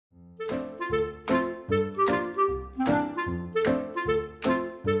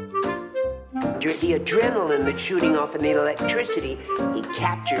the adrenaline that's shooting off in the electricity, he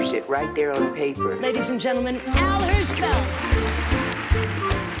captures it right there on paper. Ladies and gentlemen, Al Hirschfeld.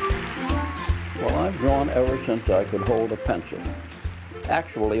 Well, I've drawn ever since I could hold a pencil.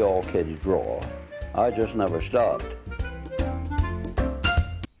 Actually, all kids draw. I just never stopped.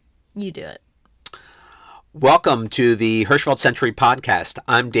 You do it. Welcome to the Hirschfeld Century Podcast.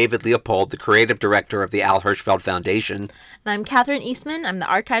 I'm David Leopold, the creative director of the Al Hirschfeld Foundation. And I'm Catherine Eastman. I'm the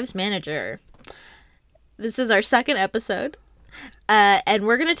archives manager. This is our second episode, and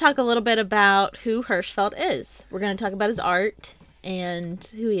we're going to talk a little bit about who Hirschfeld is. We're going to talk about his art and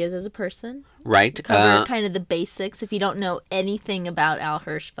who he is as a person. Right. Cover kind of the basics if you don't know anything about Al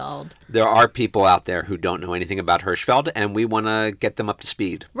Hirschfeld. There are people out there who don't know anything about Hirschfeld, and we want to get them up to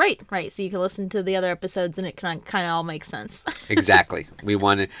speed. Right. So you can listen to the other episodes, and it can kind of all make sense. Exactly. We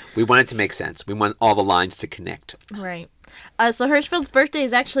want it to make sense. We want all the lines to connect. Right. So Hirschfeld's birthday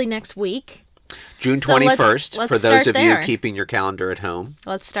is actually next week. June 21st, let's for those of there. you keeping your calendar at home.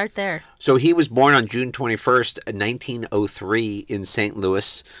 Let's start there. So he was born on June 21st, 1903 in St.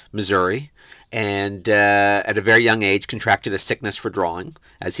 Louis, Missouri, and at a very young age contracted a sickness for drawing,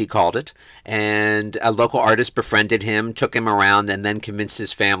 as he called it. And a local artist befriended him, took him around, and then convinced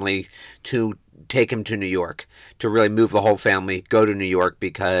his family to take him to New York, to really move the whole family, go to New York,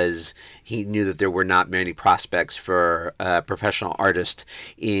 because he knew that there were not many prospects for a professional artist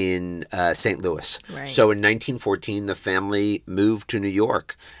in St. Louis. Right. So in 1914, the family moved to New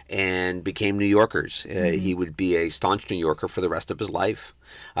York and became New Yorkers. He would be a staunch New Yorker for the rest of his life.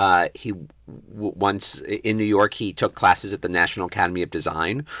 Once in New York, he took classes at the National Academy of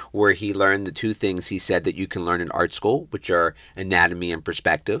Design, where he learned the two things he said that you can learn in art school, which are anatomy and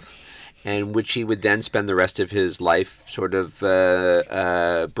perspective, and which he would then spend the rest of his life sort of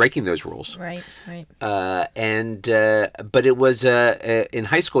breaking those rules. Right. But it was in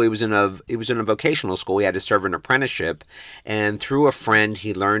high school. He was in a vocational school. He had to serve an apprenticeship, and through a friend,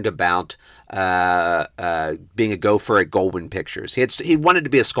 he learned about being a gopher at Goldwyn Pictures. He wanted to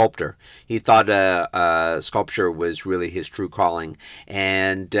be a sculptor. He thought sculpture was really his true calling.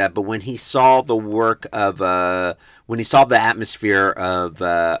 And but when he saw the work of when he saw the atmosphere of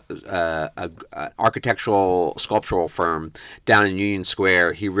an architectural sculptural firm down in Union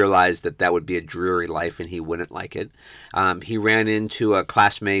Square, he realized that would be a dreary life and he wouldn't like it. He ran into a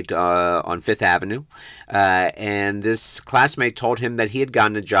classmate on Fifth Avenue, and this classmate told him that he had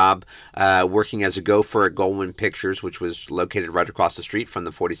gotten a job working as a gopher at Goldwyn Pictures, which was located right across the street from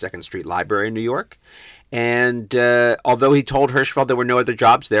the 42nd Street Library in New York. And although he told Hirschfeld there were no other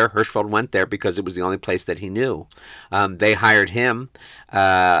jobs there, Hirschfeld went there because it was the only place that he knew. They hired him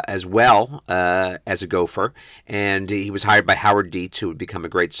as well as a gopher, and he was hired by Howard Dietz, who would become a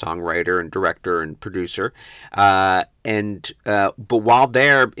great songwriter and director and producer. But while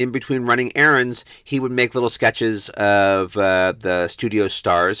there, in between running errands, he would make little sketches of the studio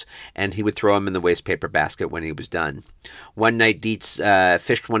stars, and he would throw them in the wastepaper basket when he was done. One night, Dietz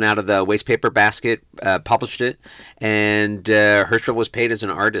fished one out of the wastepaper basket, published it, and Hirschfeld was paid as an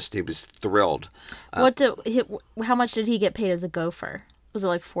artist. He was thrilled. How much did he get paid as a gopher? Was it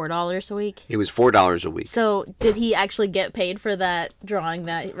like $4 a week? It was $4 a week. So did he actually get paid for that drawing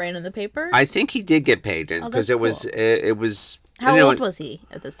that ran in the paper? I think he did get paid because that's it was. How old was he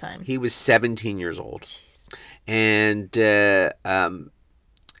at this time? He was 17 years old. Jeez. And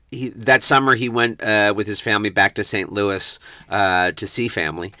that summer he went with his family back to St. Louis to see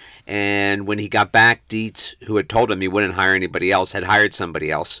family. And when he got back, Dietz, who had told him he wouldn't hire anybody else, had hired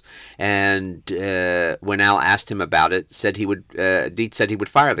somebody else. And when Al asked him about it, Dietz said he would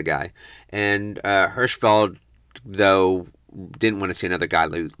fire the guy. And Hirschfeld, though, didn't want to see another guy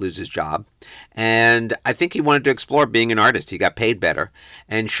lose his job. And I think he wanted to explore being an artist. He got paid better.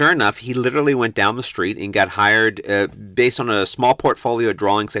 And sure enough, he literally went down the street and got hired based on a small portfolio of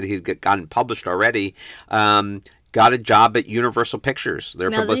drawings that he'd gotten published already. Got a job at Universal Pictures, their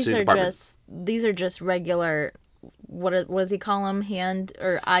publicity department. These are just regular, what does he call them? Hand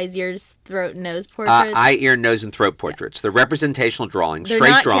or eyes, ears, throat, nose portraits? Eye, ear, nose, and throat portraits. Yeah. They're representational drawings, They're straight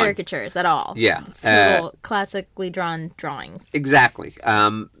not drawing. Caricatures at all. Yeah. It's little classically drawn drawings. Exactly.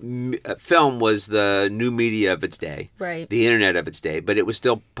 Film was the new media of its day. Right. The internet of its day, but it was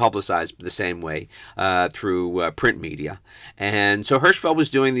still publicized the same way through print media. And so Hirschfeld was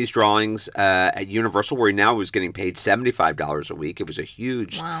doing these drawings at Universal, where he now was getting paid $75 a week. It was a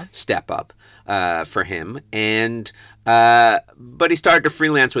huge step up for him. And but he started to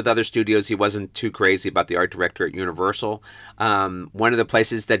freelance with other studios. He wasn't too crazy about the art director at Universal. One of the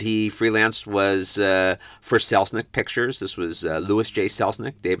places that he freelanced was for Selznick Pictures. This was Louis J.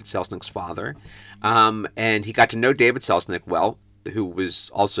 Selznick, David Selznick's father. And he got to know David Selznick well. who was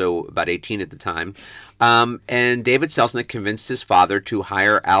also about 18 at the time. And David Selznick convinced his father to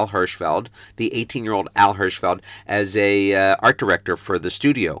hire Al Hirschfeld, the 18-year-old Al Hirschfeld, as a art director for the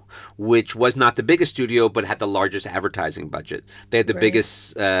studio, which was not the biggest studio, but had the largest advertising budget. They had the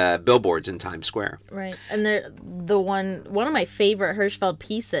biggest billboards in Times Square. Right. And one of my favorite Hirschfeld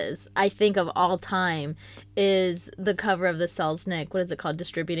pieces, I think, of all time is the cover of the Selznick, what is it called?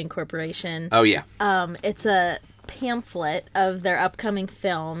 Distributing Corporation. Oh, yeah. It's a pamphlet of their upcoming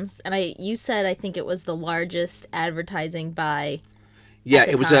films, and you said I think it was the largest advertising buy. Yeah,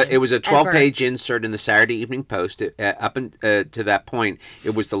 it was a 12-page insert in the Saturday Evening Post. To that point,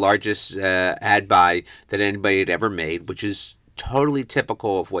 it was the largest ad buy that anybody had ever made, which is totally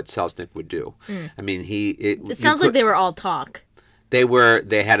typical of what Selznick would do. I mean, it sounds like they were all talk. They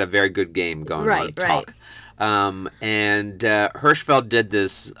had a very good game going on. Talk. And Hirschfeld did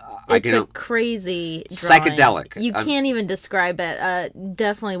this. It's a crazy drawing. Psychedelic. You can't even describe it.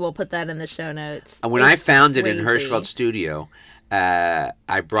 Definitely we'll put that in the show notes. When I found it in Hirschfeld's studio,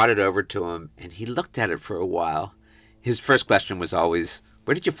 I brought it over to him, and he looked at it for a while. His first question was always,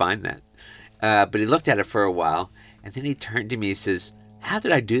 "Where did you find that?" But he looked at it for a while, and then he turned to me and says, "How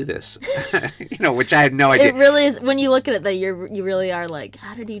did I do this?" Which I had no idea. It really is. When you look at it, though, you really are like,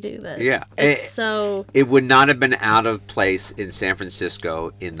 how did he do this? Yeah. It would not have been out of place in San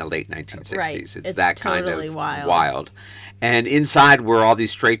Francisco in the late 1960s. Right. It's that totally kind of wild. And inside were all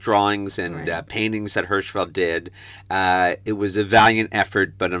these straight drawings and paintings that Hirschfeld did. It was a valiant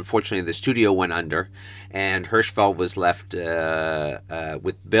effort, but unfortunately the studio went under, and Hirschfeld was left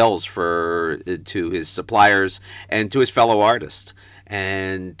with bills to his suppliers and to his fellow artists.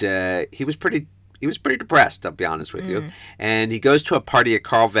 And he was pretty depressed, I'll be honest with you. And he goes to a party at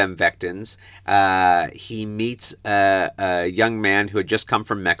Carl Van Vechten's. He meets a young man who had just come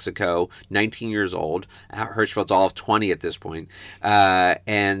from Mexico, 19 years old. Hirschfeld's all of 20 at this point.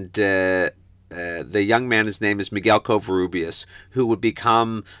 The young man, his name is Miguel Covarrubias, who would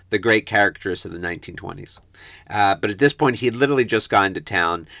become the great caricaturist of the 1920s. But at this point, he had literally just gotten to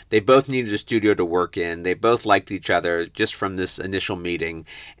town. They both needed a studio to work in. They both liked each other just from this initial meeting.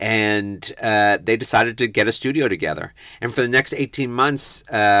 And they decided to get a studio together. And for the next 18 months,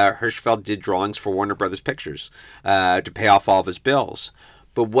 Hirschfeld did drawings for Warner Brothers Pictures to pay off all of his bills.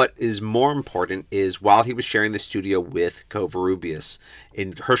 But what is more important is while he was sharing the studio with Covarrubias,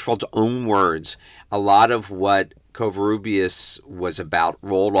 in Hirschfeld's own words, a lot of what Covarrubias was about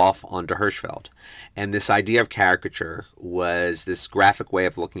rolled off onto Hirschfeld. And this idea of caricature was this graphic way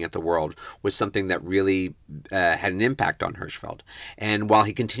of looking at the world was something that really had an impact on Hirschfeld. And while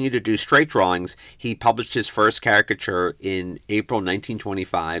he continued to do straight drawings, he published his first caricature in April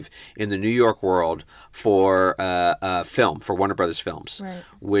 1925 in the New York World for film, for Warner Brothers Films,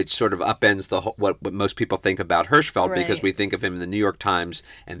 which sort of upends what most people think about Hirschfeld because we think of him in the New York Times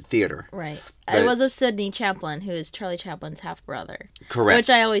and theater. Right. It was of Sidney Chaplin, who is Charlie Chaplin's half-brother. Correct. Which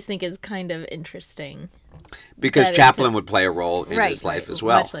I always think is kind of interesting. Because Chaplin would play a role in his life as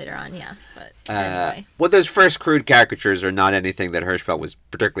well. Much later on, yeah. But anyway. Well, those first crude caricatures are not anything that Hirschfeld was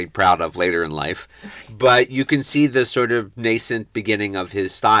particularly proud of later in life. But you can see the sort of nascent beginning of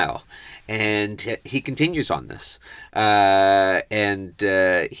his style. And he continues on this.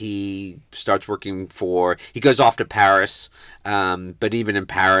 He starts working he goes off to Paris. But even in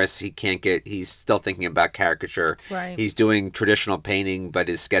Paris, he's still thinking about caricature. Right. He's doing traditional painting, but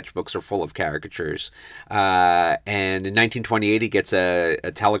his sketchbooks are full of caricatures. And in 1928, he gets a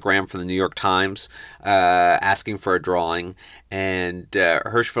telegram from the New York Times asking for a drawing. And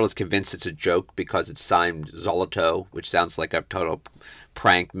Hirschfeld is convinced it's a joke because it's signed Zoloto, which sounds like a total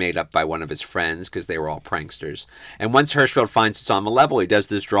prank made up by one of his friends because they were all pranksters. And once Hirschfeld finds it's on the level, he does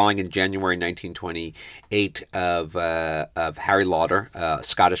this drawing in January 1928 of Harry Lauder, a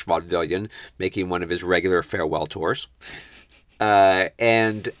Scottish vaudevillian, making one of his regular farewell tours.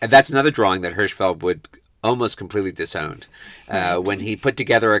 And that's another drawing that Hirschfeld would almost completely disowned. When he put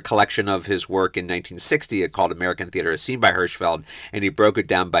together a collection of his work in 1960 called American Theater as Seen by Hirschfeld, and he broke it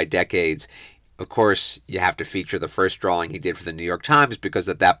down by decades. Of course, you have to feature the first drawing he did for the New York Times because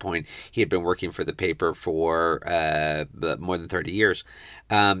at that point he had been working for the paper for more than 30 years.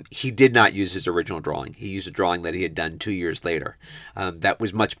 He did not use his original drawing. He used a drawing that he had done 2 years later. That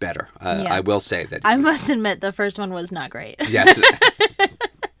was much better. I will say that. I must admit the first one was not great. Yes.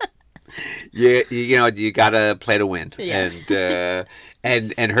 You gotta play to win. Yeah.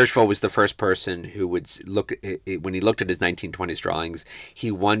 And Hirschfeld was the first person who would look when he looked at his 1920s drawings, he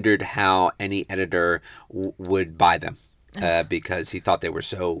wondered how any editor would buy them. Because he thought they were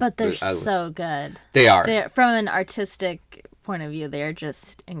so... But they're so good. They are. From an artistic point of view, they're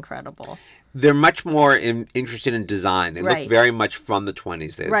just incredible. They're much more interested in design. They Right. look very much from the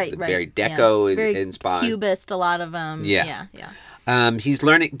 20s. They're Right, very right. deco Very inspired. Cubist, a lot of them. Yeah. Yeah. He's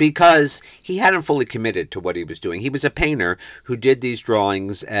learning because he hadn't fully committed to what he was doing. He was a painter who did these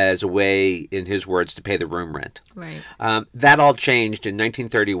drawings as a way, in his words, to pay the room rent. Right. That all changed in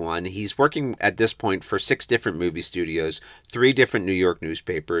 1931. He's working at this point for 6 different movie studios, 3 different New York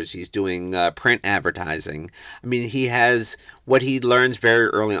newspapers. He's doing print advertising. I mean, he has what he learns very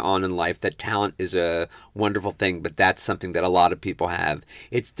early on in life, that talent is a wonderful thing, but that's something that a lot of people have.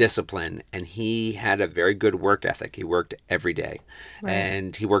 It's discipline, and he had a very good work ethic. He worked every day. Right.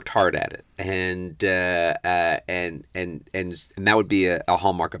 And he worked hard at it, and that would be a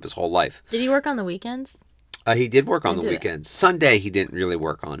hallmark of his whole life. Did he work on the weekends? He did work on the did it. weekends. Sunday he didn't really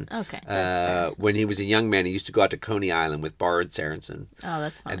work on. Okay, that's fair. When he was a young man, he used to go out to Coney Island with Bard Sorensen. Oh,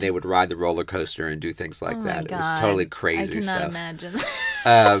 that's funny. And they would ride the roller coaster and do things like Oh that. my God. It was totally crazy I cannot stuff. imagine.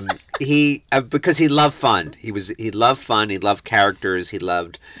 Because he loved fun. He loved fun. He loved characters. He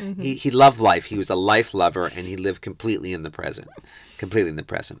loved he loved life. He was a life lover, and he lived completely in the present.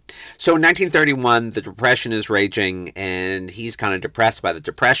 So in 1931, the Depression is raging, and he's kind of depressed by the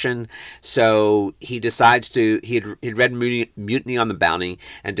Depression. So he decides he'd read Mutiny on the Bounty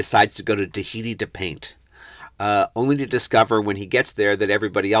and decides to go to Tahiti to paint. Only to discover when he gets there that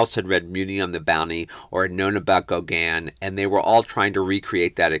everybody else had read Mutiny on the Bounty or had known about Gauguin, and they were all trying to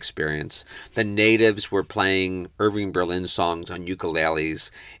recreate that experience. The natives were playing Irving Berlin songs on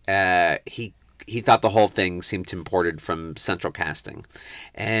ukuleles. He thought the whole thing seemed imported from Central Casting.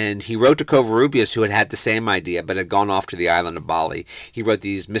 And he wrote to Covarrubias, who had the same idea but had gone off to the island of Bali. He wrote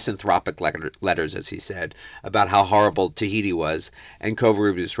these misanthropic letters, as he said, about how horrible Tahiti was. And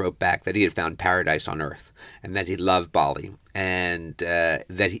Covarrubias wrote back that he had found paradise on earth and that he loved Bali, and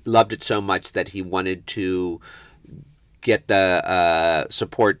that he loved it so much that he wanted to get the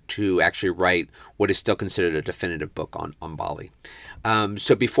support to actually write what is still considered a definitive book on Bali.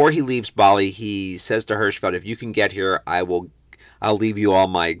 So before he leaves Bali, he says to Hirschfeld, "If you can get here, I'll leave you all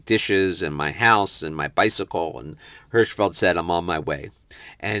my dishes and my house and my bicycle." And Hirschfeld said, "I'm on my way."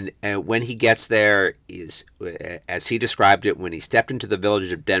 And when he gets there, as he described it, when he stepped into the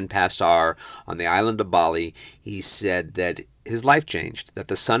village of Denpasar on the island of Bali, he said that his life changed, that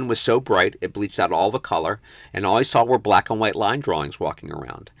the sun was so bright it bleached out all the color, and all he saw were black and white line drawings walking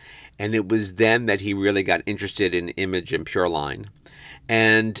around. And it was then that he really got interested in image and pure line.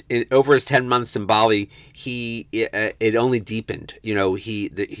 And over his 10 months in Bali, it only deepened. You know,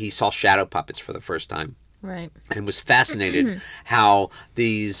 he saw shadow puppets for the first time. Right. And was fascinated how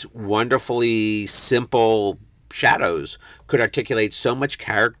these wonderfully simple shadows could articulate so much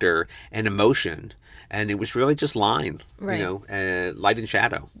character and emotion. And it was really just line, Right. Light and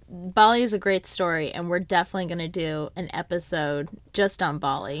shadow. Bali is a great story, and we're definitely going to do an episode just on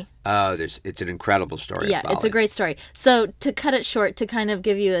Bali. Oh, it's an incredible story. Yeah, of Bali. it's a great story. So to cut it short, to kind of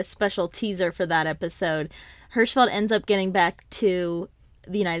give you a special teaser for that episode, Hirschfeld ends up getting back to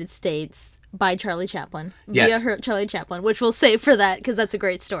the United States by Charlie Chaplin. Yes. Via Charlie Chaplin, which we'll save for that because that's a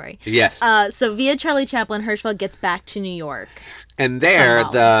great story. Yes. So via Charlie Chaplin, Hirschfeld gets back to New York. And there,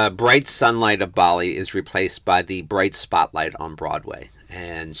 Bali. the bright sunlight of Bali is replaced by the bright spotlight on Broadway.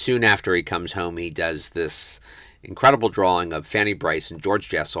 And soon after he comes home, he does this incredible drawing of Fanny Brice and George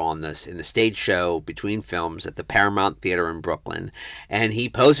Jessel in the stage show between films at the Paramount Theater in Brooklyn. And he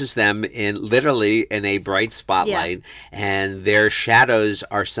poses them literally in a bright spotlight, and their shadows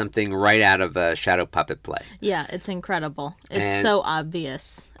are something right out of a shadow puppet play. Yeah, it's incredible. It's And- so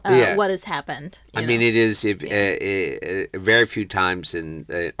obvious what has happened. I mean, it is very few times in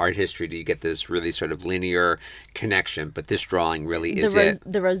art history do you get this really sort of linear connection, but this drawing really is it.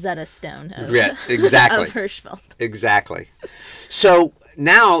 The Rosetta Stone of, Yeah, exactly. of Hirschfeld. Exactly. So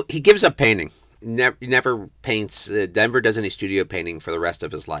now he gives up painting. He never paints. Denver does any studio painting for the rest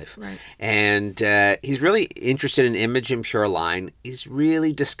of his life. Right. And he's really interested in image and pure line. He's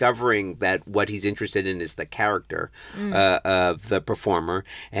really discovering that what he's interested in is the character of the performer.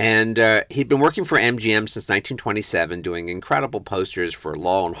 And he'd been working for MGM since 1927, doing incredible posters for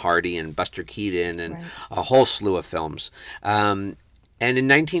Laurel and Hardy and Buster Keaton and a whole slew of films. And in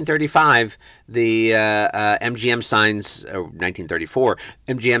 1935, the MGM signs, or 1934,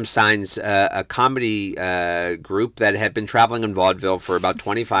 MGM signs a comedy group that had been traveling in vaudeville for about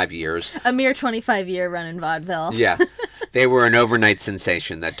 25 years. A mere 25-year run in vaudeville. Yeah. They were an overnight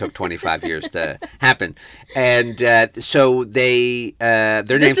sensation that took 25 years to happen. And so their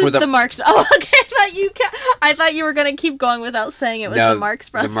names were the Marx. Oh, okay. I thought you were going to keep going without saying it was the Marx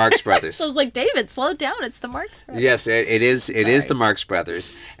Brothers. The Marx Brothers. So I was like, David, slow down. It's the Marx Brothers. Yes, it is. It is the Marx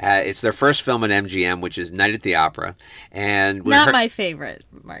Brothers. It's their first film at MGM, which is Night at the Opera. And not my favorite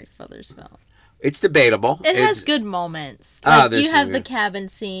Marx Brothers film. It's debatable. It has good moments. Like, you have the cabin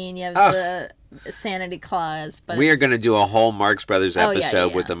scene. You have the sanity clause. But we are going to do a whole Marx Brothers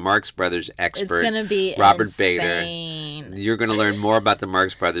episode with a Marx Brothers expert. It's going to be Robert insane. Bader. You're going to learn more about the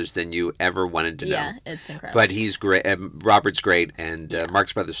Marx Brothers than you ever wanted to know. Yeah, it's incredible. But he's great. Robert's great, and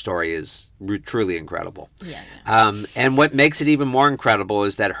Marx Brothers' story is truly incredible. Yeah. And what makes it even more incredible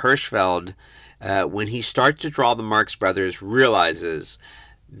is that Hirschfeld, when he starts to draw the Marx Brothers, realizes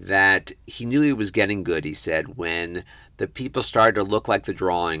that he knew he was getting good, he said, when the people started to look like the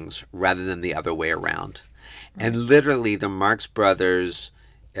drawings rather than the other way around. Right. And literally the Marx Brothers,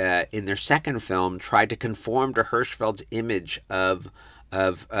 in their second film, tried to conform to Hirschfeld's image of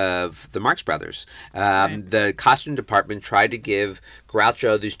the Marx Brothers. Right. The costume department tried to give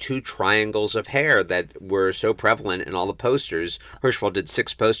Groucho these two triangles of hair that were so prevalent in all the posters. Hirschfeld did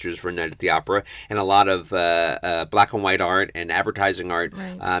 6 posters for Night at the Opera and a lot of black and white art and advertising art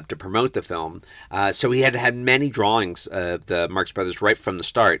to promote the film. So he had many drawings of the Marx Brothers right from the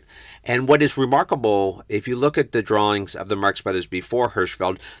start. And what is remarkable, if you look at the drawings of the Marx Brothers before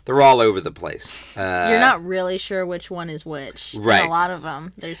Hirschfeld, they're all over the place. You're not really sure which one is which. Right. In a lot of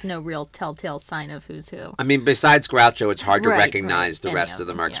them, there's no real telltale sign of who's who. I mean, besides Groucho, it's hard to recognize the rest of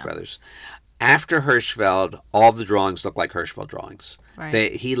the Marx Brothers. After Hirschfeld, all the drawings look like Hirschfeld drawings.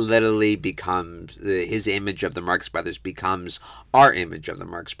 Right. He literally becomes, his image of the Marx Brothers becomes our image of the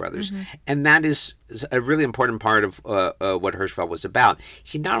Marx Brothers. Mm-hmm. And that is a really important part of what Hirschfeld was about.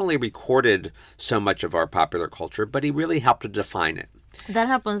 He not only recorded so much of our popular culture, but he really helped to define it. That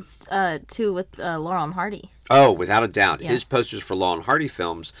happens, too, with Laurel and Hardy. Oh, without a doubt. Yeah. His posters for Laurel and Hardy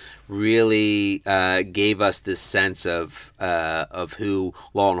films really gave us this sense of who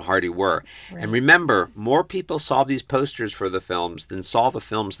Laurel and Hardy were. Right. And remember, more people saw these posters for the films than saw the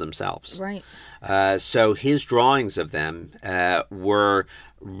films themselves. Right. So his drawings of them were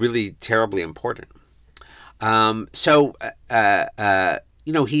really terribly important.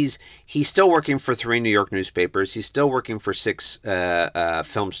 You know, he's still working for 3 New York newspapers. He's still working for 6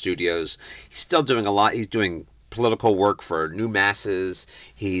 film studios. He's still doing a lot. He's doing political work for New Masses.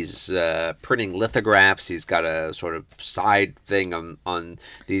 He's printing lithographs. He's got a sort of side thing on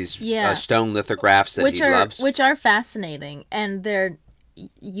these stone lithographs that he loves. Which are fascinating, and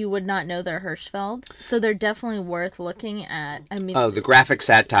you would not know they're Hirschfeld, so they're definitely worth looking at. I mean, the graphic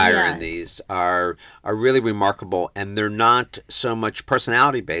satire in these are really remarkable, and they're not so much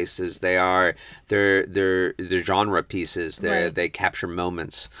personality based as they're genre pieces. They capture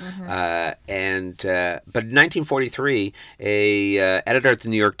moments. Mm-hmm. But in 1943, a editor at the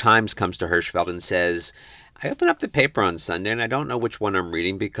New York Times comes to Hirschfeld and says, "I open up the paper on Sunday and I don't know which one I'm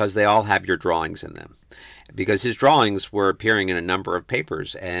reading because they all have your drawings in them." Because his drawings were appearing in a number of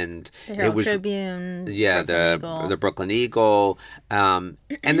papers, and the Herald Tribune, the Brooklyn Eagle, and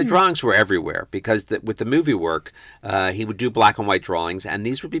the drawings were everywhere. Because with the movie work, he would do black and white drawings, and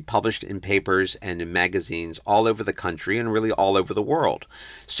these would be published in papers and in magazines all over the country and really all over the world.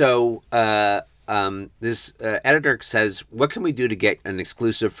 So this editor says, "What can we do to get an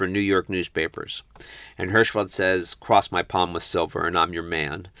exclusive for New York newspapers?" And Hirschfeld says, "Cross my palm with silver, and I'm your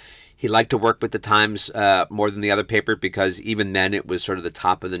man." He liked to work with the Times more than the other paper because even then it was sort of the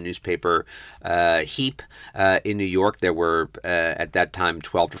top of the newspaper heap in New York. There were, at that time,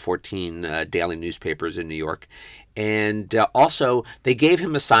 12 to 14 daily newspapers in New York. And also, they gave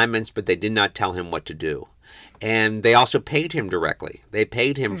him assignments, but they did not tell him what to do. And they also paid him directly. They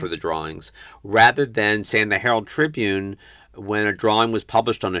paid him for the drawings rather than, say, in the Herald Tribune, when a drawing was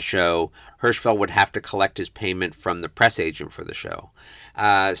published on a show, Hirschfeld would have to collect his payment from the press agent for the show.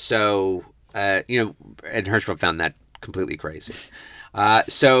 And Hirschfeld found that completely crazy.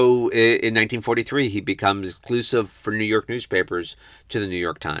 So in 1943, he becomes exclusive for New York newspapers to the New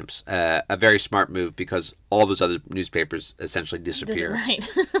York Times. A very smart move because all those other newspapers essentially disappeared. Right.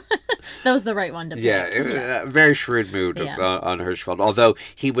 That was the right one to pick. A very shrewd move on Hirschfeld. Although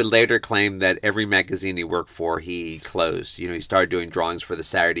he would later claim that every magazine he worked for, he closed. You know, he started doing drawings for the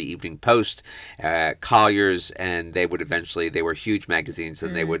Saturday Evening Post, Collier's, and they were huge magazines,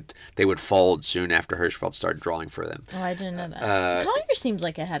 and they would fold soon after Hirschfeld started drawing for them. Oh, I didn't know that. Collier seems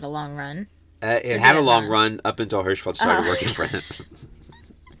like it had a long run. It had a long run up until Hirschfeld started working for them.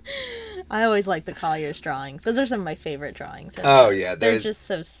 I always like the Collier's drawings. Those are some of my favorite drawings. Oh, yeah. They're just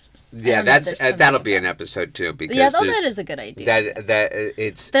so Yeah, that'll be an episode too, because that is a good idea.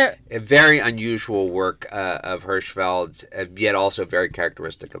 It's a very unusual work of Hirschfeld's, yet also very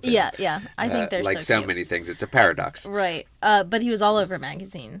characteristic of him. Yeah. I think there's like so many things. It's a paradox, right? But he was all over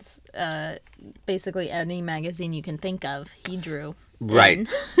magazines. Basically, any magazine you can think of, he drew. Right.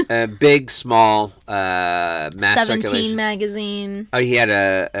 Big, small, mass 17 circulation. magazine. Oh, he had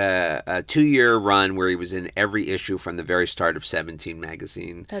a 2-year run where he was in every issue from the very start of 17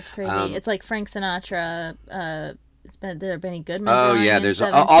 magazine. That's crazy. It's like Frank Sinatra. There Benny Goodman. Oh yeah, there's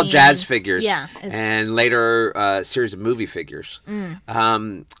all jazz figures. Yeah, and later a series of movie figures.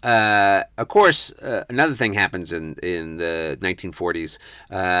 Of course, another thing happens in the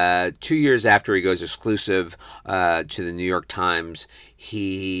 1940s. 2 years after he goes exclusive to the New York Times,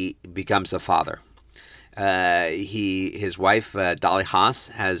 he becomes a father. His wife Dolly Haas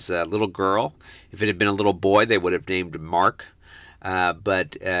has a little girl. If it had been a little boy, they would have named him Mark.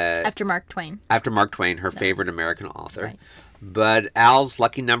 But after Mark Twain. After Mark Twain, her favorite American author. Right. But Al's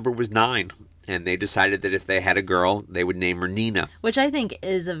lucky number was 9, and they decided that if they had a girl, they would name her Nina. Which I think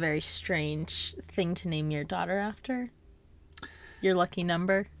is a very strange thing to name your daughter after. Your lucky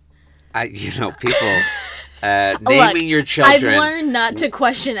number. People naming your children. I've learned not to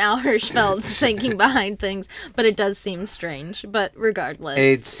question Al Hirschfeld's thinking behind things, but it does seem strange. But regardless,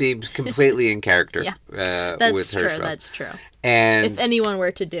 it seems completely in character. Yeah, with Hirschfeld. That's true. And if anyone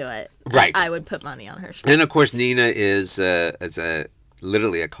were to do it, right, I would put money on Hirschfeld. And of course, Nina is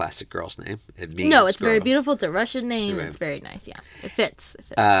literally a classic girl's name. It means it's girl. very beautiful. It's a Russian name. Right. It's very nice. Yeah, it fits.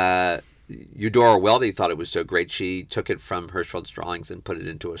 Eudora Weldy thought it was so great, she took it from Hirschfeld's drawings and put it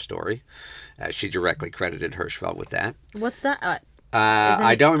into a story. She directly credited Hirschfeld with that. What's that?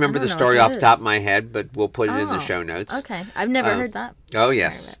 I don't remember the story off the top of my head, but we'll put it in the show notes. Okay. I've never heard that. Oh,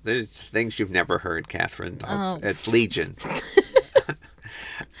 yes. There's things you've never heard, Catherine. It's legion.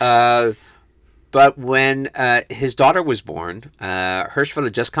 But when his daughter was born, Hirschfeld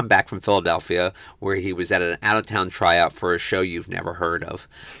had just come back from Philadelphia, where he was at an out-of-town tryout for a show you've never heard of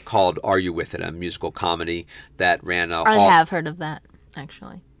called Are You With It?, a musical comedy that ran I have heard of that,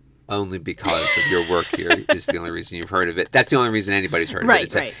 actually. Only because of your work here is the only reason you've heard of it. That's the only reason anybody's heard of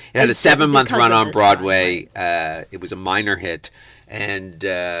it. Right. It had a 7-month run on Broadway. Right. It was a minor hit. And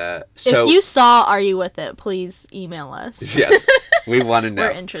so... If you saw Are You With It, please email us. Yes, we want to know.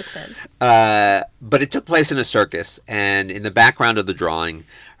 We're interested. But it took place in a circus. And in the background of the drawing,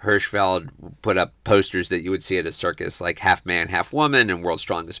 Hirschfeld put up posters that you would see at a circus, like Half Man, Half Woman and World's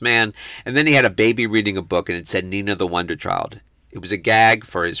Strongest Man. And then he had a baby reading a book, and it said Nina the Wonder Child. It was a gag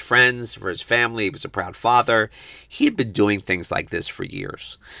for his friends, for his family. He was a proud father. He had been doing things like this for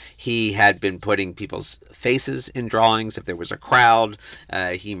years. He had been putting people's faces in drawings. If there was a crowd,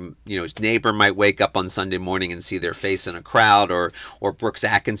 his neighbor might wake up on Sunday morning and see their face in a crowd, or Brooks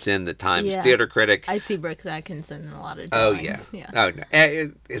Atkinson, the Times theater critic. I see Brooks Atkinson in a lot of drawings. Oh, yeah. Oh, no.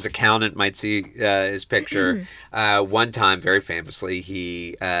 His accountant might see his picture. One time, very famously,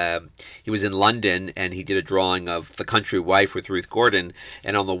 he was in London, and he did a drawing of The Country Wife with Ruth Gordon,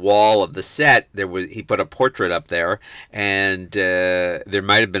 and on the wall of the set he put a portrait up there, and there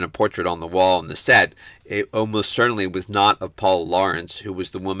might have been a portrait on the wall on the set. It almost certainly was not of Paula Lawrence, who was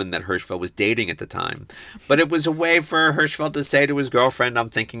the woman that Hirschfeld was dating at the time. But it was a way for Hirschfeld to say to his girlfriend, I'm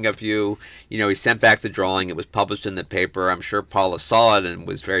thinking of you. He sent back the drawing. It was published in the paper. I'm sure Paula saw it and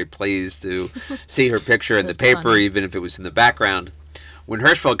was very pleased to see her picture in the paper, funny. Even if it was in the background. When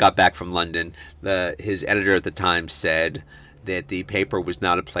Hirschfeld got back from London, his editor at the time said that the paper was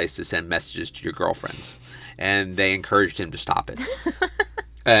not a place to send messages to your girlfriends. And they encouraged him to stop it.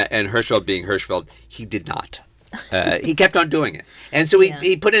 And Hirschfeld, being Hirschfeld, he did not. He kept on doing it. And so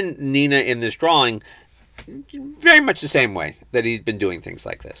he put in Nina in this drawing very much the same way that he'd been doing things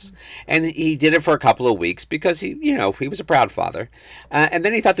like this. And he did it for a couple of weeks because he was a proud father. And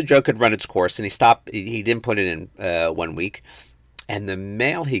then he thought the joke had run its course, and he stopped. He didn't put it in 1 week. And the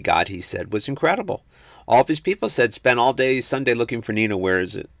mail he got, he said, was incredible. All of his people said, spent all day Sunday looking for Nina. Where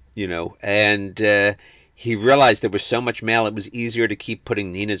is it? And he realized there was so much mail, it was easier to keep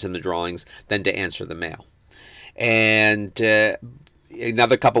putting Nina's in the drawings than to answer the mail. And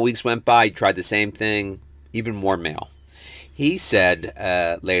another couple weeks went by, he tried the same thing, even more mail. He said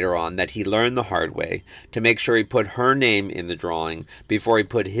later on that he learned the hard way to make sure he put her name in the drawing before he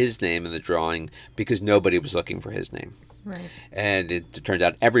put his name in the drawing, because nobody was looking for his name. Right. And it turned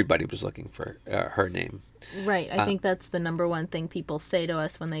out everybody was looking for her name. Right. I think that's the number one thing people say to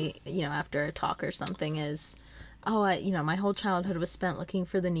us when they, after a talk or something is, Oh, my whole childhood was spent looking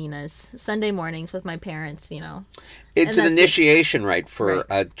for the Ninas. Sunday mornings with my parents, It's And an that's initiation, right, for Right.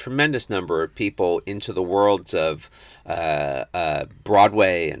 a tremendous number of people into the worlds of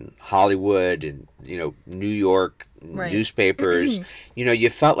Broadway and Hollywood and, New York Right. newspapers. You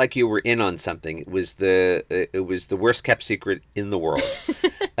felt like you were in on something. It was the worst kept secret in the world.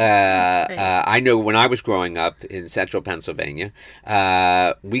 I know when I was growing up in central Pennsylvania,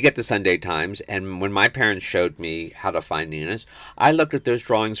 we get the Sunday Times, and when my parents showed me how to find Ninas, I looked at those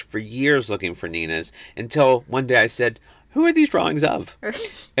drawings for years looking for Ninas until one day I said, "Who are these drawings of?"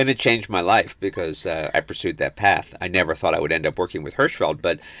 And it changed my life because I pursued that path. I never thought I would end up working with Hirschfeld,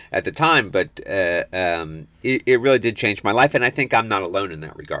 but at the time, it really did change my life, and I think I'm not alone in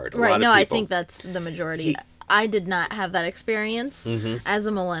that regard. A lot Right. of No, I people- think that's the majority. I did not have that experience as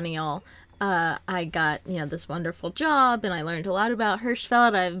a millennial. I got, this wonderful job, and I learned a lot about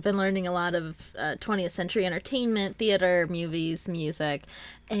Hirschfeld. I've been learning a lot of 20th century entertainment, theater, movies, music,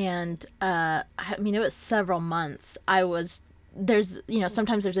 and it was several months.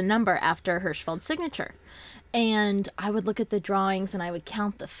 Sometimes there's a number after Hirschfeld's signature. And I would look at the drawings and I would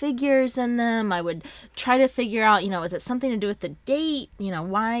count the figures in them. I would try to figure out, is it something to do with the date?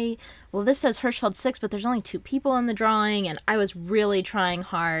 Why? Well, this says Hirschfeld 6, but there's only 2 people in the drawing. And I was really trying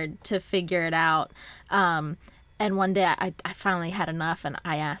hard to figure it out. And one day I finally had enough and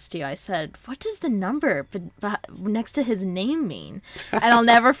I asked you, I said, what does the number next to his name mean? And I'll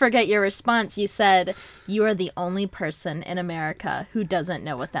never forget your response. You said, you are the only person in America who doesn't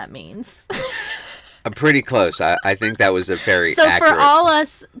know what that means. I'm pretty close. I think that was a very So accurate. for all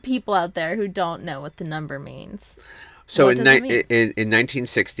us people out there who don't know what the number means, So what in, does it mean? in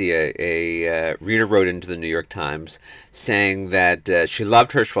 1960, a reader wrote into the New York Times saying that she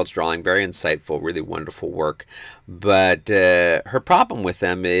loved Hirschfeld's drawing, very insightful, really wonderful work. But her problem with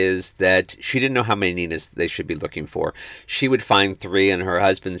them is that she didn't know how many Ninas they should be looking for. She would find 3, and her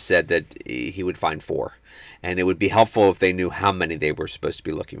husband said that he would find 4. And it would be helpful if they knew how many they were supposed to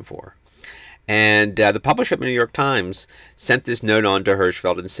be looking for. And the publisher of the New York Times sent this note on to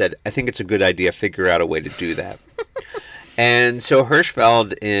Hirschfeld and said, I think it's a good idea, figure out a way to do that. And so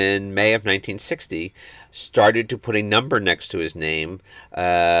Hirschfeld, in May of 1960, started to put a number next to his name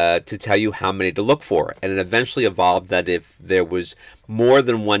to tell you how many to look for. And it eventually evolved that if there was more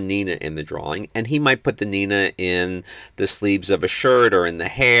than one Nina in the drawing, and he might put the Nina in the sleeves of a shirt or in the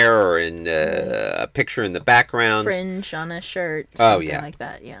hair or in a picture in the background. Fringe on a shirt, Oh, something yeah. like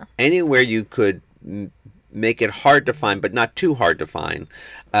that, yeah. Anywhere you could make it hard to find, but not too hard to find,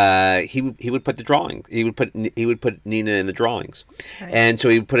 he would put the drawing. He would put Nina in the drawings, Right. and so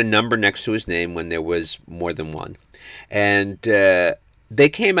he would put a number next to his name when there was more than one, and they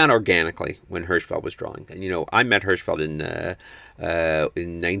came out organically when Hirschfeld was drawing. And I met Hirschfeld in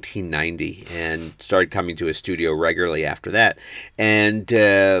 1990 and started coming to his studio regularly after that, and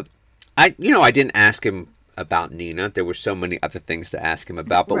I didn't ask him about Nina. There were so many other things to ask him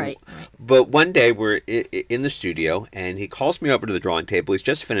about. But, Right. but one day we're in the studio and he calls me over to the drawing table. He's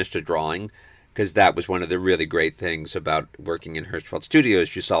just finished a drawing because that was one of the really great things about working in Hirschfeld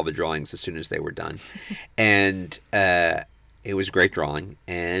Studios. You saw the drawings as soon as they were done. And it was a great drawing.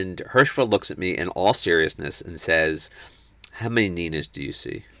 And Hirschfeld looks at me in all seriousness and says, how many Ninas do you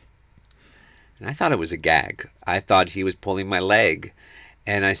see? And I thought it was a gag. I thought he was pulling my leg.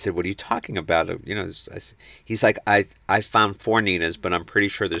 And I said, what are you talking about? He's like, I found 4 Ninas, but I'm pretty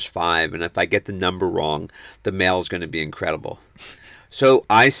sure there's 5. And if I get the number wrong, the mail's going to be incredible. So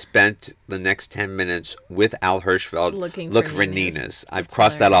I spent the next 10 minutes with Al Hirschfeld Looking looking for for Ninas. Ninas. I've That's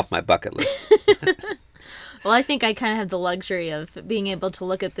crossed that hilarious. off my bucket list. Well, I think I kind of have the luxury of being able to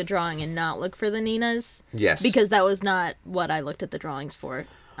look at the drawing and not look for the Ninas. Yes. Because that was not what I looked at the drawings for.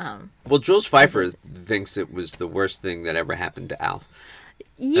 Well, Jules Pfeiffer thinks it was the worst thing that ever happened to Al.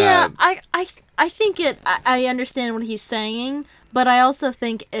 Yeah, I think I understand what he's saying, but I also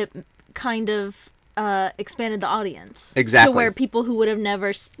think it kind of expanded the audience. Exactly. To where people who would have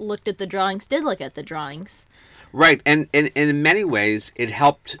never looked at the drawings did look at the drawings. Right, and in many ways, it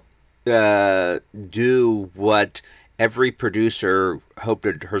helped do what every producer hoped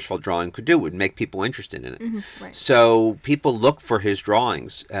a Hirschfeld drawing could do, would make people interested in it. Right. So people looked for his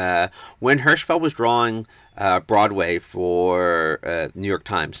drawings. When Hirschfeld was drawing Broadway for New York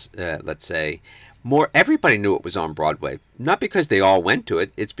Times, let's say, everybody knew it was on Broadway. Not because they all went to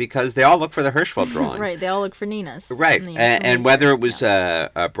it, it's because they all looked for the Hirschfeld drawing. Right, they all look for Ninas. Right, in the and information. whether it was Yeah.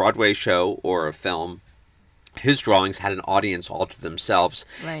 a Broadway show or a film, his drawings had an audience all to themselves,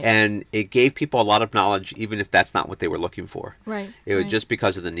 Right. and it gave people a lot of knowledge, even if that's not what they were looking for. Right. It was right. just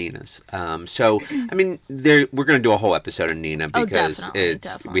because of the Ninas. So, I mean, we're going to do a whole episode on Nina because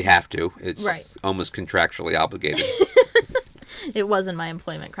definitely. we have to. It's Right. almost contractually obligated. It was in my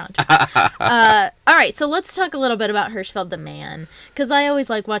employment contract. All right, so let's talk a little bit about Hirschfeld the man, because I always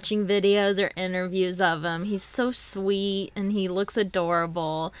like watching videos or interviews of him. He's so sweet, and he looks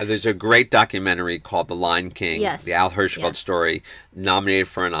adorable. There's a great documentary called The Lion King, Yes. the Al Hirschfeld Yes. story, nominated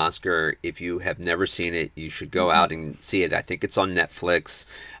for an Oscar. If you have never seen it, you should go out and see it. I think it's on Netflix.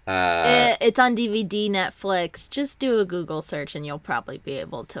 It's on DVD, Netflix. Just do a Google search, and you'll probably be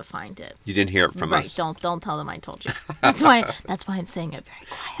able to find it. You didn't hear it from Right? us. Don't tell them I told you. That's why I'm saying it very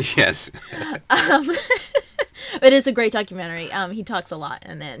quiet. Yes. It is a great documentary. He talks a lot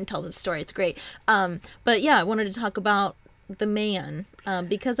in it and tells his story. It's great. But yeah, I wanted to talk about the man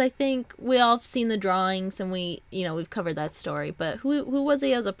because I think we all have seen the drawings and we've covered that story. But who was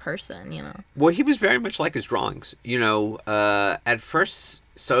he as a person? Well, he was very much like his drawings. At first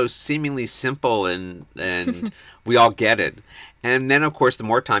so seemingly simple and we all get it. And then, of course, the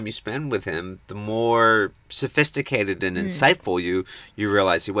more time you spend with him, the more sophisticated and insightful you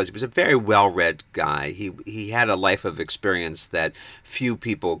realize he was. He was a very well-read guy. He had a life of experience that few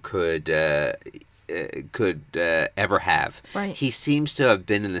people could ever have. Right. He seems to have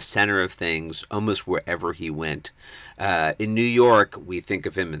been in the center of things almost wherever he went. In New York, we think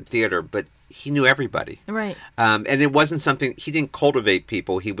of him in theater, but he knew everybody. Right. And it wasn't something, he didn't cultivate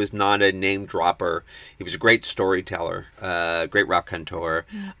people. He was not a name dropper. He was a great storyteller, great raconteur.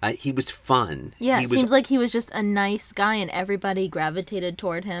 He was fun. Yeah, he it was, seems like he was just a nice guy and everybody gravitated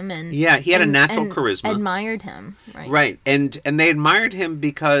toward him. And yeah, he had a natural and charisma. admired him. Right. Right. And they admired him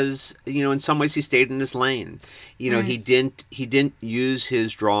because, in some ways he stayed in his lane. He didn't use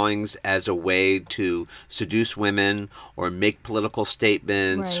his drawings as a way to seduce women or make political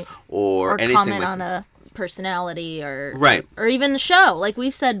statements Right. or anything comment like on that. a personality or Right. or even the show. Like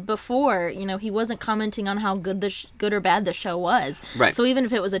we've said before, he wasn't commenting on how good good or bad the show was. Right. So even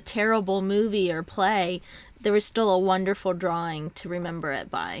if it was a terrible movie or play, there was still a wonderful drawing to remember it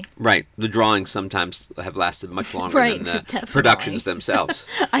by. Right. The drawings sometimes have lasted much longer Right, than the definitely. productions themselves.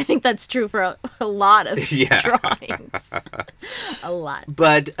 I think that's true for a lot of Yeah. drawings. A lot.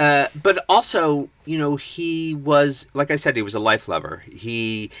 But also, he was, like I said, he was a life lover.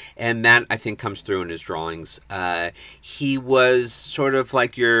 And that I think comes through in his drawings. He was sort of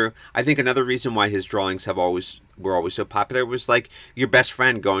like I think another reason why his drawings were always so popular was like your best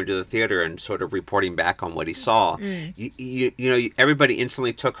friend going to the theater and sort of reporting back on what he saw. Everybody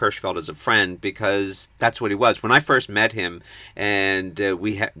instantly took Hirschfeld as a friend because that's what he was. When I first met him and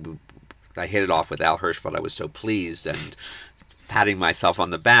I hit it off with Al Hirschfeld, I was so pleased and patting myself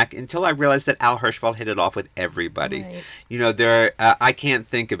on the back until I realized that Al Hirschfeld hit it off with everybody. Right. I can't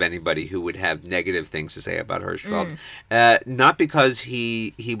think of anybody who would have negative things to say about Hirschfeld. Not because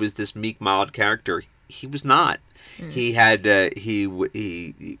he was this meek, mild character. He was not. He had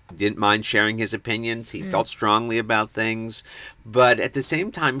he didn't mind sharing his opinions. He felt strongly about things, but at the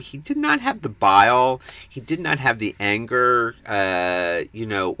same time, he did not have the bile. He did not have the anger,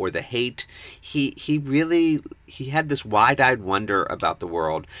 or the hate. He had this wide-eyed wonder about the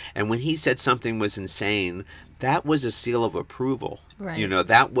world, and when he said something was insane, that was a seal of approval. Right.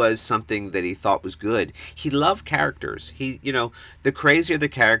 That was something that he thought was good. He loved characters. The crazier the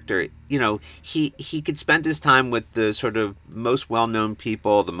character, he could spend his time with the sort of most well-known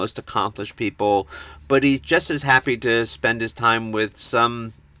people, the most accomplished people, but he's just as happy to spend his time with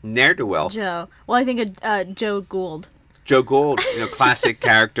some ne'er-do-well. Joe. Well, I think Joe Gould. Joe Gould, classic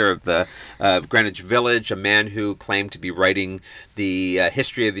character of the Greenwich Village, a man who claimed to be writing the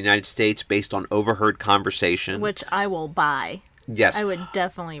history of the United States based on overheard conversation. Which I will buy. Yes. I would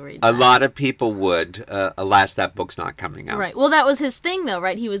definitely read A that. lot of people would. Alas, that book's not coming out. Right. Well, that was his thing, though,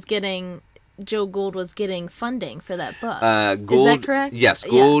 right? Joe Gould was getting funding for that book. Gould, is that correct? Yes.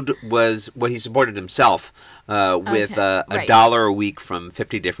 Gould he supported himself with Okay, a right. $1 a week from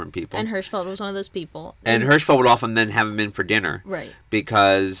 50 different people. And Hirschfeld was one of those people. And Hirschfeld would often then have him in for dinner. Right.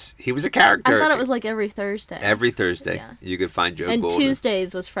 Because he was a character. I thought it was like every Thursday. Every Thursday. Yeah. You could find Joe And Gould.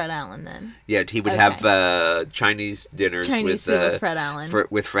 Tuesdays was Fred Allen then. Yeah, he would Okay. have Chinese dinners Chinese food with Fred Allen.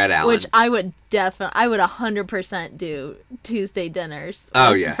 with Fred Allen. Which I would 100% do Tuesday dinners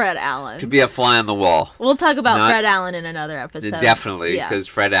Oh, with yeah. Fred Allen. to be a fly on the wall. We'll talk about Not- Fred Allen in another episode. Definitely, Yeah. because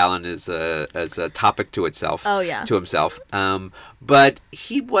Fred Allen is a topic to itself. Oh, yeah. To himself. But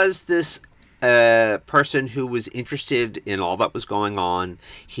he was this person who was interested in all that was going on.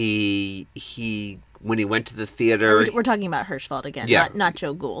 He when he went to the theater. We're talking about Hirschfeld again, Yeah. not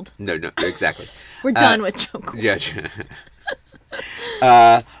Joe Gould. No, exactly. We're done with Joe Gould. Yeah.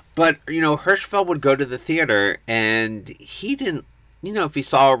 But, Hirschfeld would go to the theater, and he didn't, if he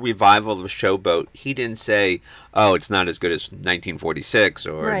saw a revival of Showboat, he didn't say, oh, it's not as good as 1946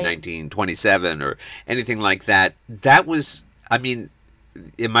 or Right. 1927 or anything like that. That was,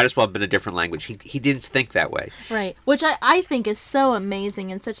 it might as well have been a different language. He didn't think that way. Right. Which I think is so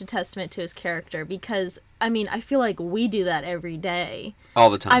amazing and such a testament to his character because, I feel like we do that every day.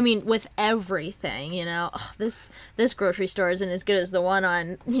 All the time. With everything, this grocery store isn't as good as the one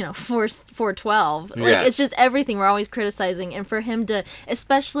on, 412. Yeah. It's just everything we're always criticizing. And for him to,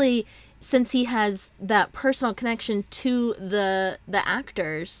 especially since he has that personal connection to the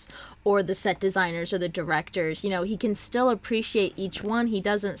actors or the set designers or the directors, he can still appreciate each one. He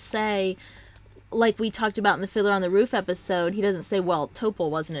doesn't say, like we talked about in the Fiddler on the Roof episode, he doesn't say, well, Topol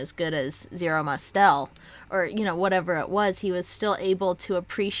wasn't as good as Zero Mostel or, whatever it was. He was still able to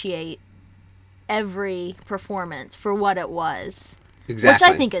appreciate every performance for what it was. Exactly.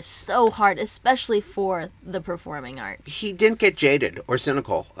 Which I think is so hard, especially for the performing arts. He didn't get jaded or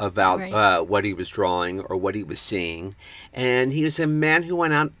cynical about Right. what he was drawing or what he was seeing. And he was a man who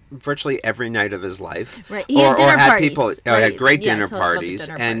went out virtually every night of his life. Right. He had dinner parties. People, Right. had great Yeah, dinner tell us about the parties.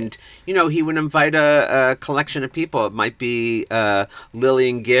 dinner And, parties. he would invite a collection of people. It might be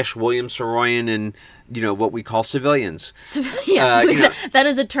Lillian Gish, William Saroyan, and, what we call civilians. Yeah, you know- that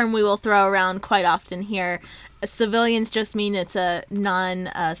is a term we will throw around quite often here. Civilians just mean it's a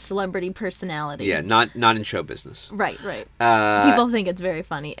non-celebrity personality. Yeah, not in show business. Right. People think it's very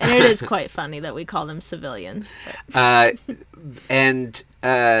funny, and it is quite funny that we call them civilians. But.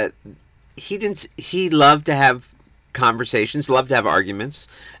 He loved to have conversations, loved to have arguments,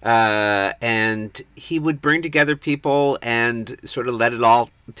 and he would bring together people and sort of let it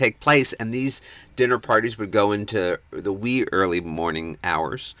all take place. And these dinner parties would go into the wee early morning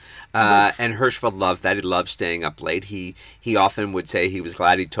hours, and Hirschfeld loved that. He loved staying up late. He often would say he was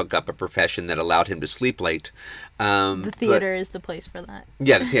glad he took up a profession that allowed him to sleep late. The theater is the place for that.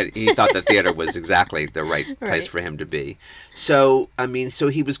 Yeah, the theater. He thought the theater was exactly the right place Right. for him to be. So, so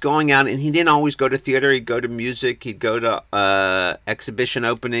he was going out, and he didn't always go to theater. He'd go to music. He'd go to exhibition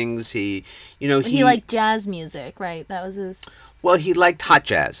openings. He liked jazz music, right? That was his. Well, he liked hot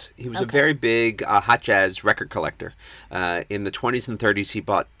jazz. He was a Okay. very big hot jazz record collector. In the 20s and 30s, he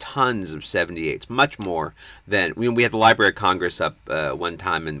bought tons of 78s, much more than... We had the Library of Congress up one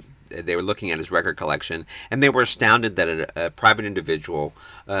time, and they were looking at his record collection, and they were astounded that a private individual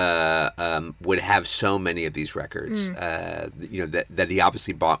would have so many of these records. That he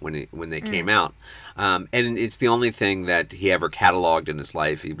obviously bought when they came out, and it's the only thing that he ever cataloged in his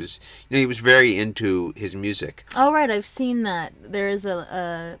life. He was very into his music. Oh, right. I've seen that. There is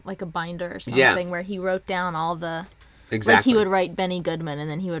a binder or something where he wrote down all the. Exactly. Like he would write Benny Goodman,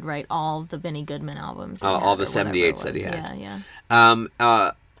 and then he would write all the Benny Goodman albums. All the 78s that he had.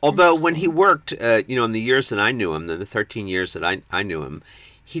 Yeah. Although when he worked, in the years that I knew him, the 13 years that I knew him,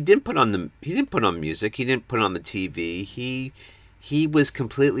 he didn't put on music. He didn't put on the TV. He was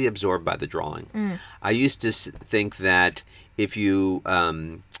completely absorbed by the drawing. I used to think that if you set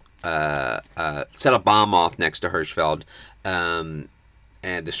a bomb off next to Hirschfeld, and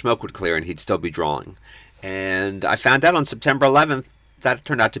the smoke would clear, and he'd still be drawing. And I found out on September 11th. That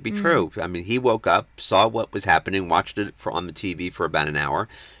turned out to be true. He woke up, saw what was happening, watched it on the TV for about an hour,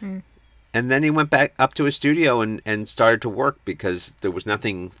 and then he went back up to his studio and started to work because there was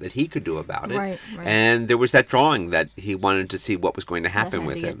nothing that he could do about it. Right. And there was that drawing that he wanted to see what was going to happen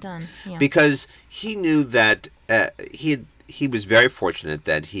with him. Done. Yeah. Because he knew that he was very fortunate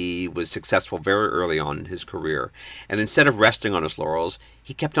that he was successful very early on in his career. And instead of resting on his laurels,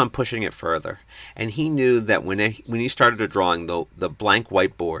 he kept on pushing it further. And he knew that when he started a drawing, the blank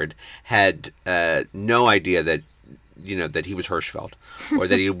whiteboard had no idea that that he was Hirschfeld, or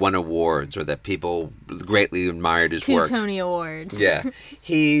that he had won awards, or that people greatly admired his 2 work. Tony Awards. Yeah,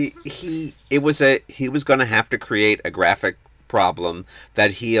 he was going to have to create a graphic problem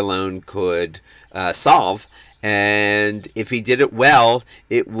that he alone could solve, and if he did it well,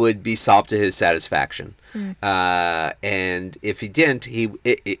 it would be solved to his satisfaction. And if he didn't,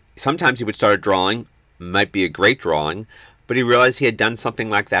 sometimes he would start a drawing, might be a great drawing, but he realized he had done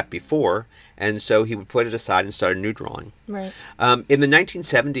something like that before, and so he would put it aside and start a new drawing. Right. In the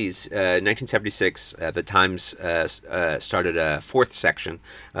 1970s, 1976, the Times started a fourth section,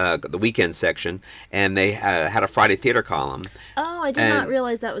 the weekend section, and they had a Friday theater column. Oh, I did not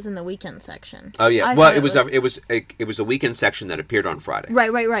realize that was in the weekend section. Oh yeah, I well thought it was a weekend section that appeared on Friday.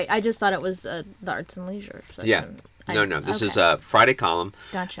 Right. I just thought it was the arts and leisure section. Yeah, no, this is a Friday column.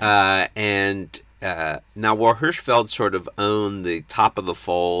 Gotcha. And Now, while Hirschfeld sort of owned the top of the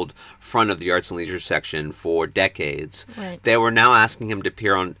fold front of the Arts and Leisure section for decades, Right. they were now asking him to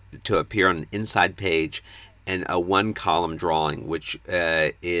appear on an inside page and a one-column drawing, which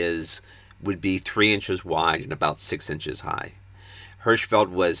would be 3 inches wide and about 6 inches high. Hirschfeld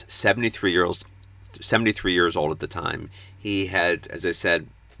was 73 years old at the time. He had, as I said,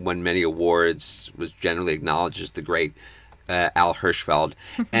 won many awards, was generally acknowledged as the great Al Hirschfeld.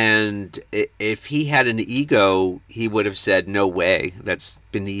 And if he had an ego, he would have said, "No way, that's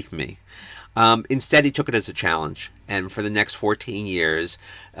beneath me." Instead, he took it as a challenge, and for the next 14 years,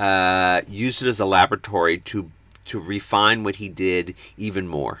 used it as a laboratory to refine what he did even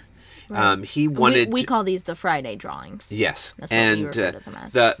more. Right. He wanted. We call these the Friday drawings. Yes, That's what we refer to them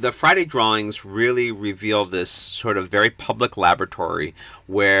as. the Friday drawings really reveal this sort of very public laboratory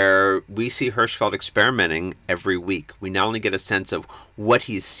where we see Hirschfeld experimenting every week. We not only get a sense of what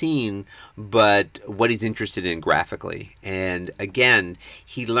he's seen, but what he's interested in graphically. And again,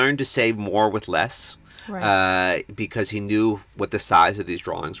 he learned to say more with less. Right. Because he knew what the size of these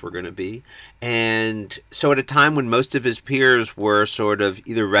drawings were going to be. And so at a time when most of his peers were sort of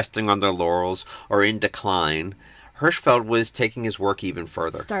either resting on their laurels or in decline, Hirschfeld was taking his work even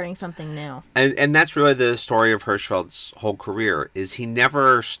further. Starting something new. And that's really the story of Hirschfeld's whole career, is he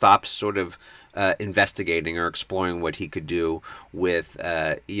never stopped sort of investigating or exploring what he could do with,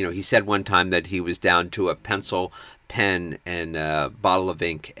 he said one time that he was down to a pencil, pen, and a bottle of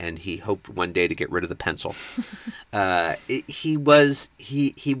ink, and he hoped one day to get rid of the pencil. He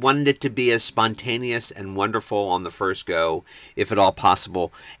wanted it to be as spontaneous and wonderful on the first go, if at all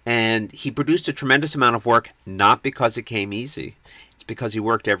possible. And he produced a tremendous amount of work, not because it came easy. It's because he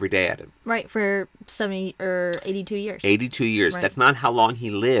worked every day at it. Right, for 70 or 82 years. 82 years. Right. That's not how long he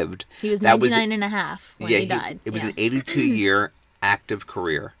lived. He was 99 and a half when he died. It was an 82-year active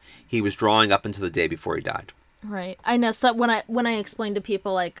career. He was drawing up until the day before he died. Right. I know. So when I explain to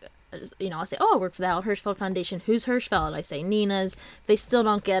people, like, I'll say, "Oh, I work for the Al Hirschfeld Foundation. Who's Hirschfeld?" I say Nina's. They still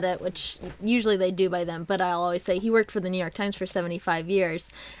don't get it, which usually they do by then. But I'll always say he worked for the New York Times for 75 years,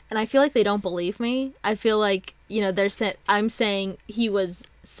 and I feel like they don't believe me. I feel like I'm saying he was,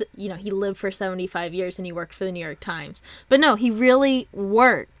 he lived for 75 years and he worked for the New York Times. But no, he really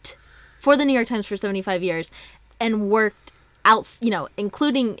worked for the New York Times for 75 years, and worked out,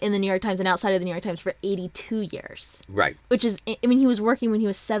 including in the New York Times and outside of the New York Times for 82 years. Right. Which is, he was working when he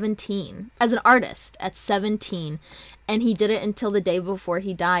was 17 as an artist at 17, and he did it until the day before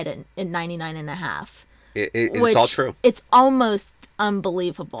he died at 99 and a half. It's all true. It's almost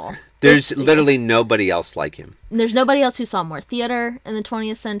unbelievable. There's literally nobody else like him. There's nobody else who saw more theater in the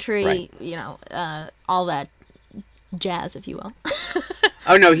 20th century, right. All that jazz, if you will.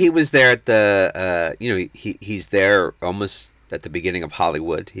 Oh no, he was there at the he's there almost at the beginning of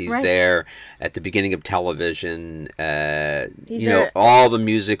Hollywood. He's right. there at the beginning of television. He's there. All the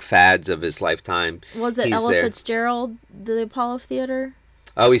music fads of his lifetime. Was it Ella Fitzgerald, the Apollo Theater?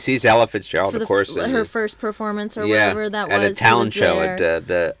 Oh, he sees Ella Fitzgerald, of course. Her first performance or whatever that was. At a talent show at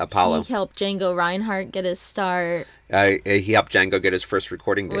the Apollo. He helped Django Reinhardt get his start. He helped Django get his first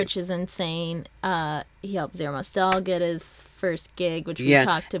recording date. Which is insane. He helped Zero Mostel get his first gig, which we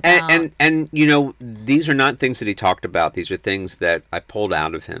talked about. And these are not things that he talked about. These are things that I pulled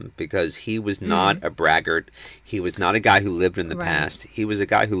out of him, because he was not a braggart. He was not a guy who lived in the past. He was a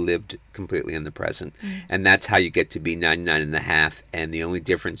guy who lived completely in the present. And that's how you get to be 99 and a half. And the only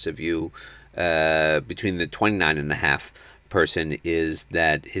difference of you between the 29 and a half person is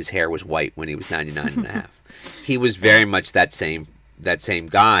that his hair was white when he was 99 and a half. He was very much that same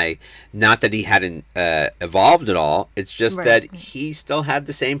guy. Not that he hadn't evolved at all. It's just that he still had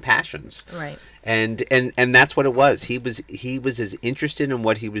the same passions. Right. And that's what it was. He was as interested in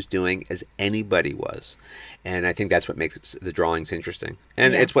what he was doing as anybody was. And I think that's what makes the drawings interesting.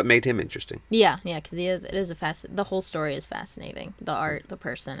 And it's what made him interesting. Yeah, because the whole story is fascinating. The art, the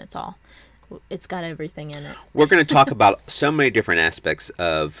person, it's got everything in it. We're going to talk about so many different aspects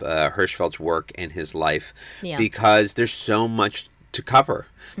of Hirschfeld's work and his life, because there's so much to cover.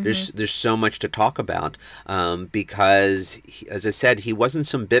 There's so much to talk about, because as I said, he wasn't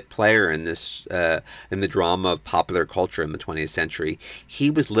some bit player in this in the drama of popular culture in the 20th century.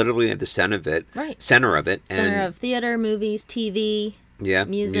 He was literally at the center of it. Right. Center of it. Center of theater, movies, TV. Yeah,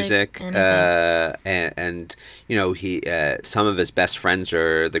 music, and he some of his best friends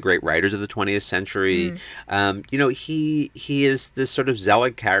are the great writers of the 20th century. He is this sort of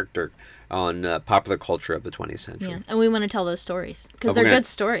zealot character popular culture of the 20th century. Yeah, and we want to tell those stories because Oh, they're we're gonna- good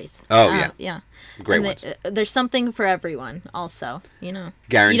stories. Oh, yeah. Yeah. Great And ones. there's something for everyone. Also, you know,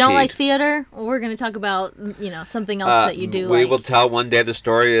 Guaranteed. You don't like theater? Well, we're going to talk about something else that you do. We like. will tell one day the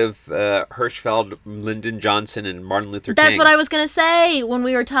story of Hirschfeld, Lyndon Johnson, and Martin Luther King. That's what I was going to say when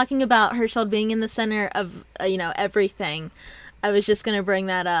we were talking about Hirschfeld being in the center of everything. I was just going to bring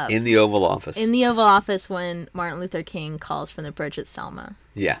that up. In the Oval Office. In the Oval Office when Martin Luther King calls from the bridge at Selma.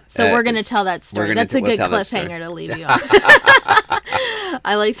 Yeah. So we're going to tell that story. That's a good tell that story. cliffhanger to leave you on.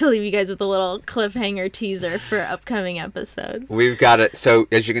 I like to leave you guys with a little cliffhanger teaser for upcoming episodes. We've got it. So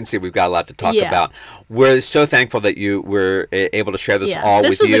as you can see, we've got a lot to talk Yeah. about. We're so thankful that you were able to share this all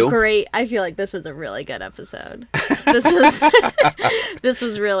this with you. I feel like this was a really good episode. This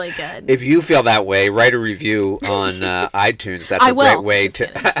was really good. If you feel that way, write a review on iTunes. That's I a will. great way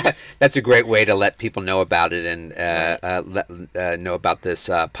Just to. That's a great way to let people know about it and know about this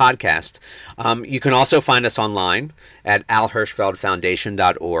podcast. You can also find us online at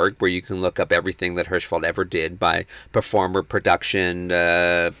alhirschfeldfoundation.org, where you can look up everything that Hirschfeld ever did by performer, production,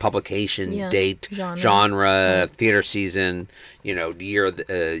 publication, date, genre, theater season. Year,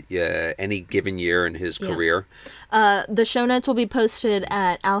 any given year in his career. The show notes will be posted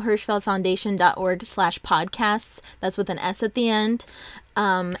at alhirschfeldfoundation.org/podcasts. That's with an S at the end.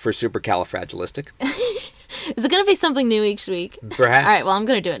 For supercalifragilistic. Is it going to be something new each week? Perhaps. All right, well, I'm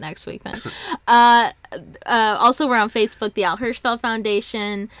going to do it next week then. Also, we're on Facebook, the Al Hirschfeld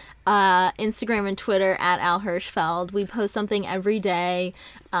Foundation, Instagram and Twitter at Al Hirschfeld. We post something every day,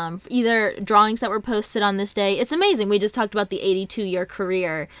 either drawings that were posted on this day. It's amazing. We just talked about the 82-year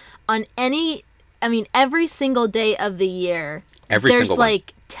career. Every single day of the year, there's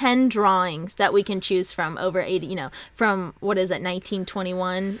like 10 drawings that we can choose from over 80, from,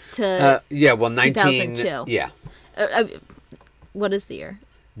 1921 to 2002. Yeah. What is the year?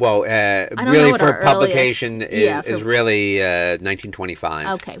 Well, know really what for our publication earliest- is really 1925.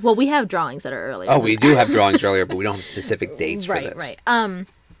 Okay, well, we have drawings that are earlier. Oh, than we that. do have drawings earlier, but we don't have specific dates for this. Right. I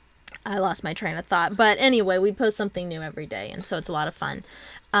lost my train of thought. But anyway, we post something new every day, and so it's a lot of fun.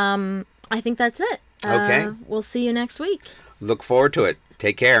 I think that's it. Okay. We'll see you next week. Look forward to it.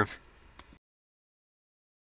 Take care.